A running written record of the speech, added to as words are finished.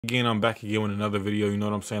Again, I'm back again with another video. You know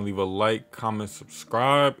what I'm saying? Leave a like, comment,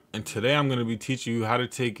 subscribe. And today I'm going to be teaching you how to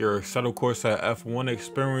take your Assetto Corsa F1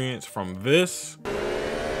 experience from this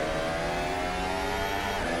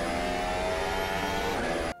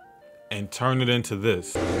and turn it into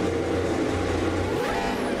this.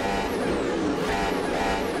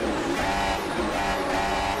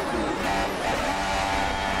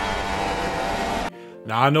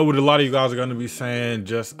 Now, I know what a lot of you guys are going to be saying,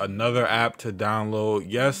 just another app to download.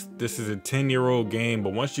 Yes, this is a 10-year-old game,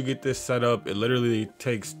 but once you get this set up, it literally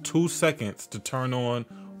takes 2 seconds to turn on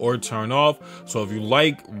or turn off. So if you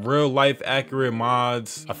like real life accurate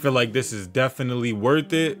mods, I feel like this is definitely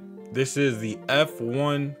worth it. This is the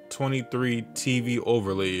F1 23 TV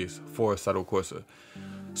overlays for Assetto Corsa.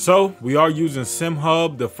 So we are using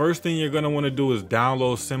SimHub. The first thing you're going to want to do is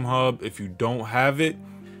download SimHub if you don't have it.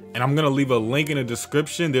 And I'm going to leave a link in the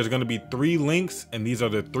description. There's going to be 3 links, and these are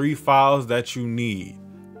the 3 files that you need.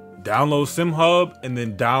 Download SimHub and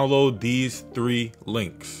then download these 3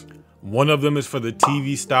 links. One of them is for the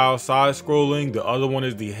TV style side scrolling. The other one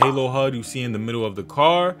is the Halo HUD you see in the middle of the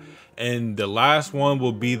car. And the last one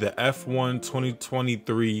will be the F1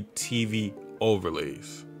 2023 TV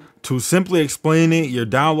overlays. To simply explain it, you're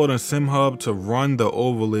downloading SimHub to run the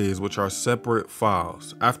overlays, which are separate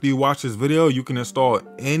files. After you watch this video, you can install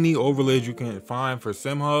any overlays you can find for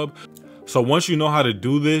SimHub. So once you know how to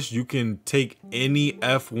do this, you can take any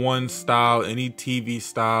F1 style, any TV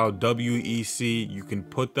style, WEC, you can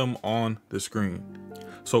put them on the screen.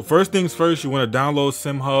 So first things first, you want to download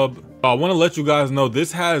SimHub. I want to let you guys know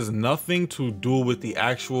this has nothing to do with the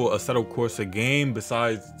actual Assetto Corsa game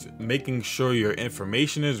besides making sure your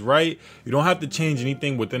information is right. You don't have to change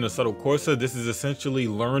anything within Assetto Corsa. This is essentially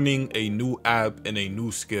learning a new app and a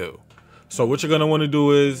new skill. So what you're going to want to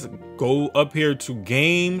do is go up here to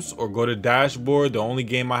games or go to dashboard. The only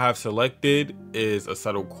game I have selected is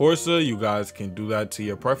Assetto Corsa. You guys can do that to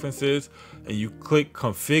your preferences and you click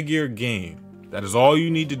configure game. That is all you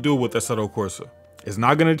need to do with Assetto Corsa. It's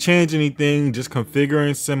not going to change anything, just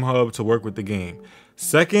configuring SimHub to work with the game.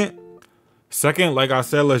 Second, like I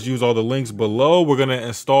said, let's use all the links below. We're going to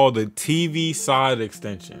install the TV side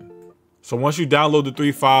extension. So once you download the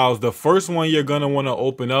 3 files, the first one you're going to want to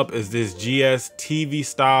open up is this GS TV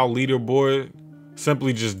style leaderboard.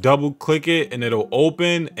 Simply just double click it and it'll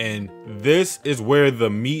open, and this is where the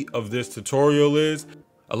meat of this tutorial is.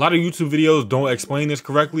 A lot of YouTube videos don't explain this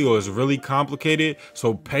correctly or it's really complicated,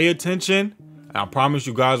 so pay attention. I promise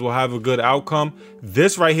you guys will have a good outcome.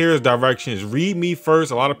 This right here is directions. Read me first.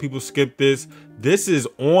 A lot of people skip this. This is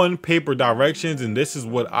on paper directions, and this is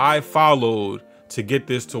what I followed to get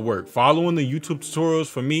this to work. Following the YouTube tutorials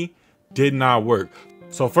for me did not work.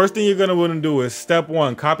 So first thing you're gonna want to do is step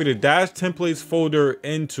 1, copy the dash templates folder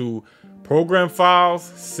into program files,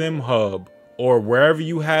 SimHub, or wherever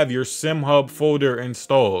you have your SimHub folder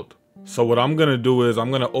installed. So what I'm gonna do is I'm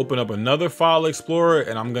gonna open up another file explorer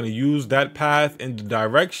and I'm gonna use that path into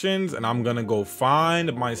directions, and I'm gonna go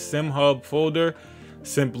find my SimHub folder.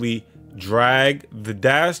 Simply drag the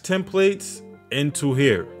dash templates into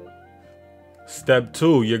here. Step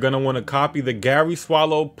 2, you're gonna want to copy the Gary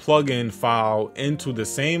Swallow plugin file into the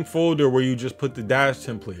same folder where you just put the dash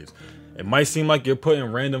templates. It might seem like you're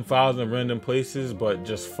putting random files in random places, but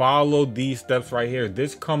just follow these steps right here.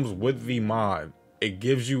 This comes with the mod. It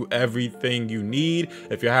gives you everything you need.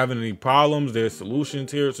 If you're having any problems, there's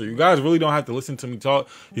solutions here. So you guys really don't have to listen to me talk.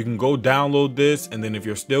 You can go download this, and then if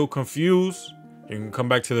you're still confused, you can come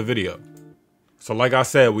back to the video. So like I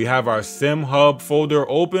said, we have our SimHub folder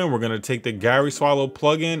open. We're gonna take the Gary Swallow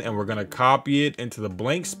plugin and we're gonna copy it into the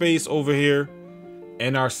blank space over here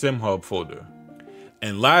in our SimHub folder.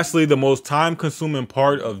 And lastly, the most time consuming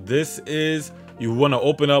part of this is you wanna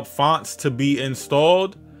open up fonts to be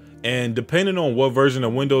installed. And depending on what version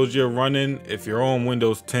of Windows you're running, if you're on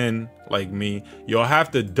Windows 10 like me, you'll have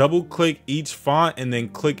to double click each font and then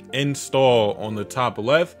click install on the top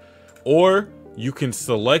left, or you can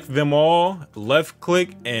select them all, left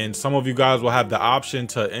click, and some of you guys will have the option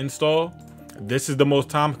to install. This is the most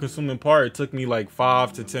time consuming part. It took me like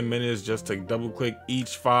 5 to 10 minutes just to double click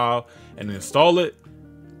each file and install it,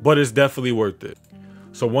 but it's definitely worth it.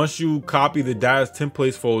 So once you copy the dash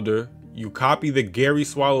templates folder, you copy the Gary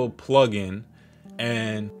Swallow plugin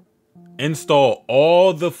and install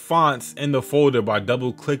all the fonts in the folder by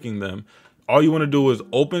double clicking them. All you want to do is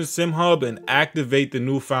open SimHub and activate the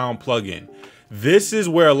newfound plugin. This is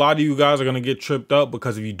where a lot of you guys are going to get tripped up,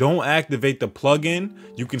 because if you don't activate the plugin,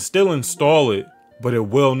 you can still install it, but it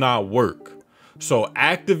will not work. So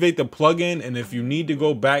activate the plugin, and if you need to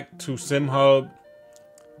go back to SimHub,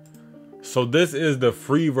 So this is the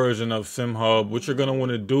free version of SimHub. What you're gonna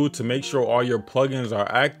wanna do to make sure all your plugins are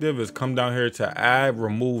active is come down here to add,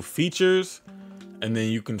 remove features, and then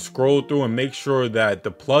you can scroll through and make sure that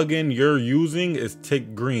the plugin you're using is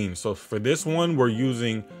ticked green. So for this one, we're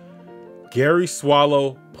using Gary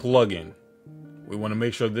Swallow plugin. We want to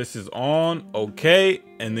make sure this is on, okay,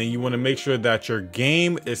 and then you want to make sure that your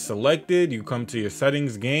game is selected. You come to your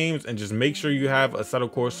settings, games, and just make sure you have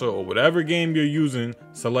Assetto Corsa or whatever game you're using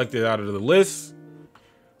selected out of the list.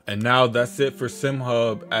 And now that's it for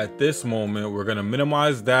SimHub at this moment. We're going to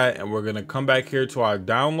minimize that and we're going to come back here to our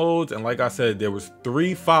downloads. And like I said, there was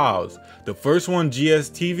 3 files. The first one,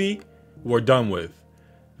 GSTV, we're done with.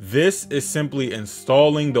 This is simply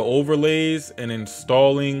installing the overlays and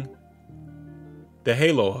installing the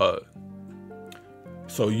Halo HUD.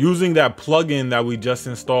 So using that plugin that we just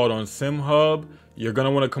installed on SimHub, you're going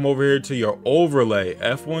to want to come over here to your overlay,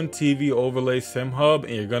 F1 TV overlay SimHub,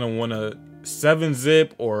 and you're going to want to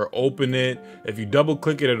 7-zip or open it. If you double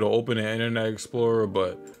click it, it'll open the Internet Explorer,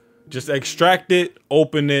 but just extract it,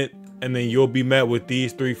 open it, and then you'll be met with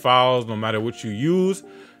these 3 files no matter what you use.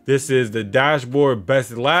 This is the dashboard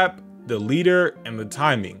best lap, the leader, and the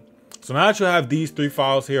timing. So now that you have these 3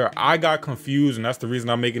 files here, I got confused, and that's the reason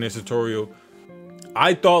I'm making this tutorial.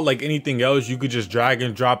 I thought like anything else, you could just drag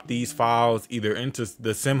and drop these files either into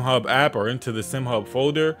the SimHub app or into the SimHub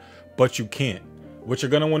folder, but you can't. What you're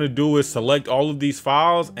gonna wanna do is select all of these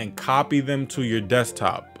files and copy them to your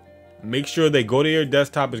desktop. Make sure they go to your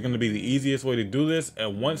desktop is gonna be the easiest way to do this.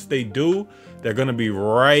 And once they do, they're gonna be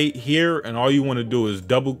right here. And all you wanna do is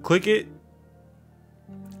double click it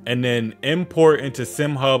and then import into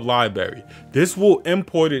SimHub library. This will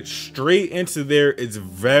import it straight into there. It's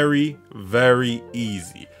very, very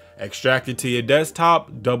easy. Extract it to your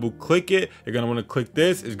desktop, double click it. You're gonna wanna click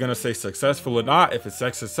this. It's gonna say successful or not. If it's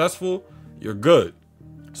successful, you're good.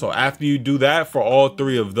 So after you do that for all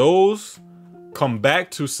 3 of those, come back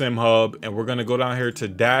to SimHub and we're gonna go down here to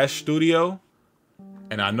Dash Studio.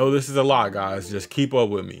 And I know this is a lot, guys, just keep up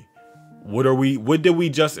with me. What did we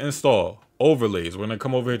just install? Overlays. We're gonna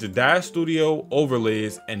come over here to Dash Studio,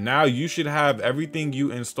 overlays, and now you should have everything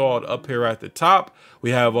you installed up here at the top. We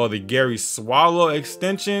have all the Gary Swallow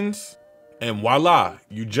extensions, and voila,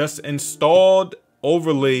 you just installed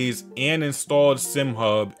overlays and installed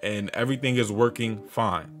SimHub, and everything is working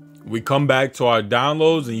fine. We come back to our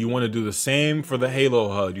downloads and you want to do the same for the Halo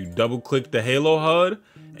HUD. You double click the Halo HUD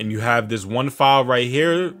and you have this one file right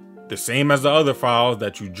here, the same as the other files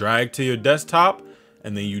that you drag to your desktop,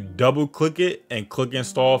 and then you double click it and click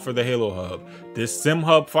install for the Halo HUD. This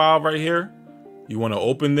SimHub file right here, you want to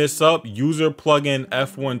open this up, user plugin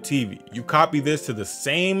F1 TV. You copy this to the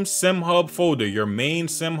same SimHub folder, your main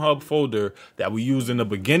SimHub folder that we used in the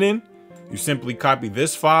beginning. You simply copy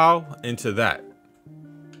this file into that.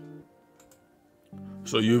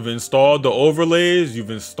 So you've installed the overlays, you've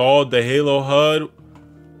installed the Halo HUD.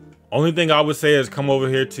 Only thing I would say is come over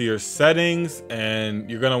here to your settings and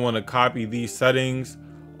you're gonna want to copy these settings,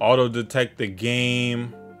 auto detect the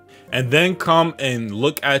game, and then come and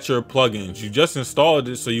look at your plugins. You just installed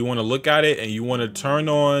it, so you want to look at it and you want to turn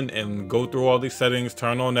on and go through all these settings,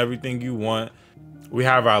 turn on everything you want. We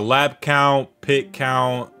have our lap count, pit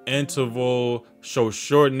count, interval, show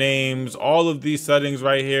short names, all of these settings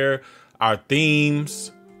right here, our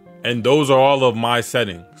themes, and those are all of my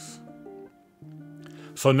settings.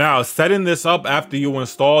 So now setting this up after you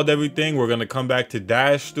installed everything, we're going to come back to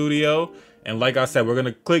Dash Studio. And like I said, we're going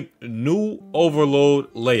to click new overload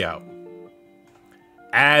layout,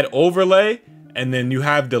 add overlay, and then you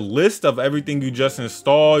have the list of everything you just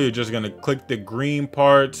installed. You're just going to click the green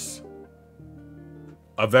parts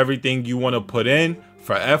of everything you want to put in.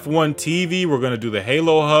 For F1 TV, we're going to do the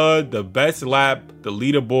Halo HUD, the best lap, the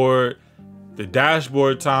leaderboard, the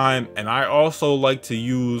dashboard time, and I also like to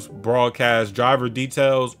use broadcast driver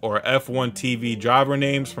details or F1 TV driver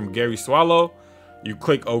names from Gary Swallow. You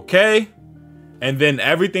click OK, and then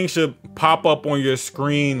everything should pop up on your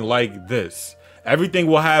screen like this. Everything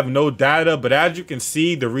will have no data, but as you can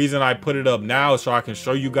see, the reason I put it up now is so I can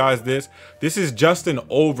show you guys this. This is just an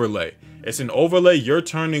overlay. It's an overlay you're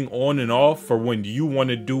turning on and off for when you want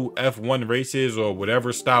to do F1 races or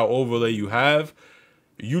whatever style overlay you have.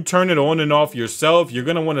 You turn it on and off yourself. You're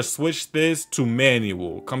going to want to switch this to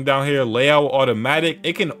manual. Come down here, layout automatic.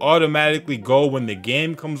 It can automatically go when the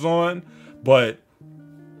game comes on, but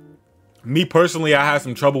me personally, I had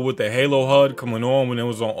some trouble with the Halo HUD coming on when it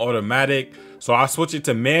was on automatic. So I switch it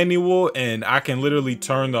to manual and I can literally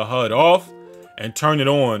turn the HUD off and turn it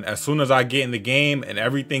on as soon as I get in the game and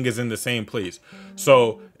everything is in the same place.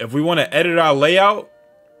 So if we want to edit our layout,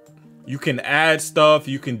 you can add stuff,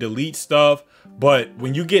 you can delete stuff, But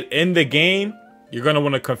when you get in the game, you're going to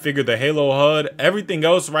want to configure the Halo HUD. Everything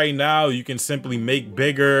else right now, you can simply make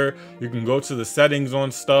bigger. You can go to the settings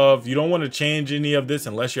on stuff. You don't want to change any of this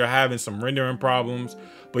unless you're having some rendering problems.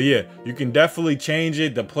 But yeah, you can definitely change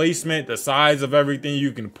it. The placement, the size of everything,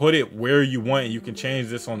 you can put it where you want. You can change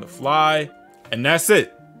this on the fly. And that's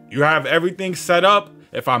it. You have everything set up.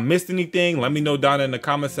 If I missed anything, let me know down in the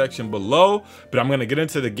comment section below. But I'm going to get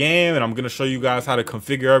into the game and I'm going to show you guys how to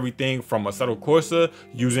configure everything from Assetto Corsa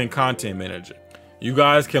using Content Manager. You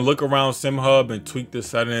guys can look around SimHub and tweak the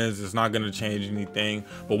settings. It's not going to change anything.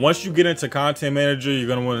 But once you get into Content Manager, you're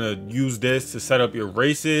going to want to use this to set up your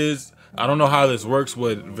races. I don't know how this works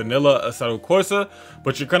with vanilla Assetto Corsa,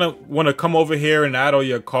 but you're going to want to come over here and add all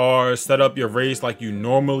your cars, set up your race like you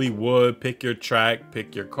normally would, pick your track,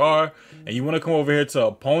 pick your car, and you want to come over here to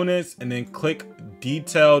opponents and then click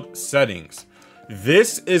detailed settings.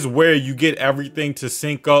 This is where you get everything to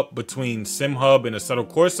sync up between SimHub and Assetto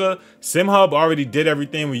Corsa. SimHub already did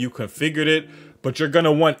everything when you configured it, but you're going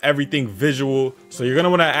to want everything visual. So you're going to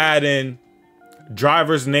want to add in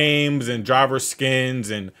drivers' names and driver skins.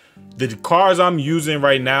 And the cars I'm using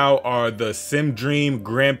right now are the Sim Dream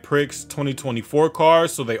Grand Prix 2024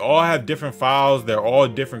 cars. So they all have different files. They're all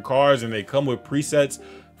different cars and they come with presets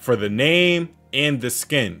for the name and the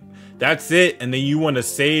skin. That's it. And then you want to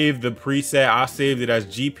save the preset. I saved it as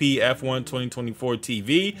GP F1 2024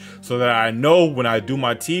 TV so that I know when I do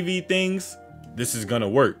my TV things, this is going to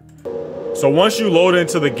work. So once you load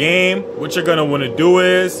into the game, what you're going to want to do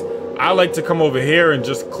is, I like to come over here and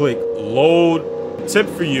just click load. Tip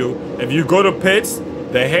for you, if you go to pits,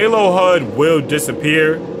 the Halo HUD will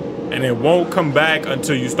disappear and it won't come back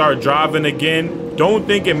until you start driving again. Don't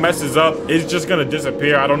think it messes up. It's just gonna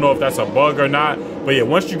disappear. I don't know if that's a bug or not. But yeah,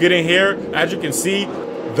 once you get in here, as you can see,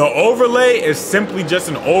 the overlay is simply just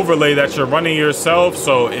an overlay that you're running yourself.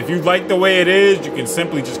 So if you like the way it is, you can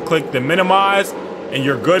simply just click the minimize and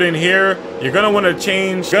you're good in here. You're gonna wanna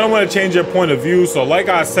change your point of view. So like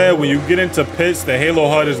I said, when you get into pits, the Halo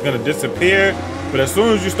HUD is gonna disappear. But as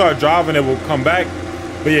soon as you start driving, it will come back.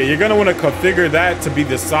 But yeah, you're gonna wanna configure that to be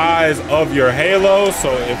the size of your Halo.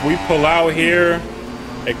 So if we pull out here,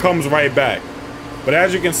 it comes right back. But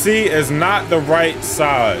as you can see, it's not the right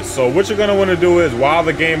size. So what you're gonna wanna do is, while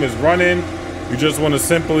the game is running, you just wanna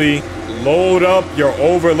simply load up your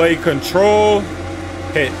overlay control,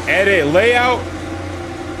 hit edit layout,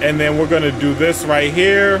 and then we're gonna do this right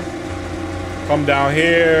here. Come down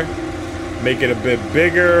here, make it a bit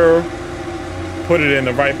bigger, put it in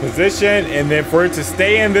the right position, and then for it to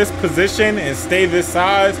stay in this position and stay this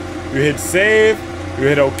size, you hit save, you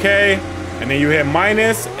hit OK, and then you hit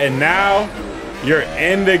minus, and now you're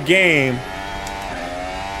in the game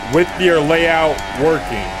with your layout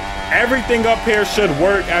working. Everything up here should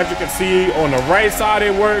work. As you can see, on the right side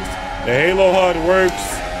it works, the Halo HUD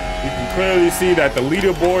works. You can clearly see that the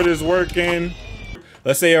leaderboard is working.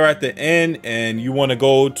 Let's say you're at the end and you want to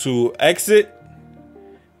go to exit,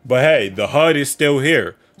 but hey, the HUD is still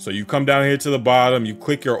here. So you come down here to the bottom, you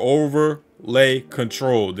click your overlay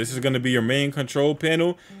control. This is going to be your main control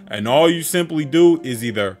panel. And all you simply do is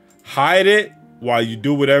either hide it while you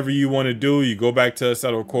do whatever you want to do. You go back to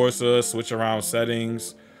Assetto Corsa, switch around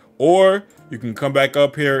settings, or you can come back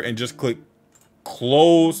up here and just click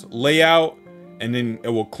close layout, and then it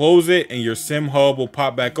will close it and your SimHub will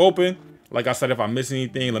pop back open. Like I said, if I miss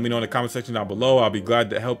anything, let me know in the comment section down below. I'll be glad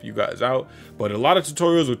to help you guys out. But a lot of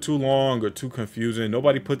tutorials were too long or too confusing.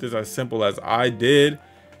 Nobody put this as simple as I did.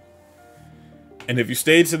 And if you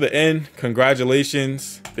stayed to the end,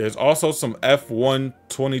 congratulations. There's also some F1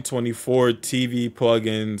 2024 TV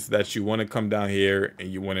plugins that you want to come down here and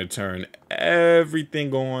you want to turn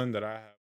everything on that I have.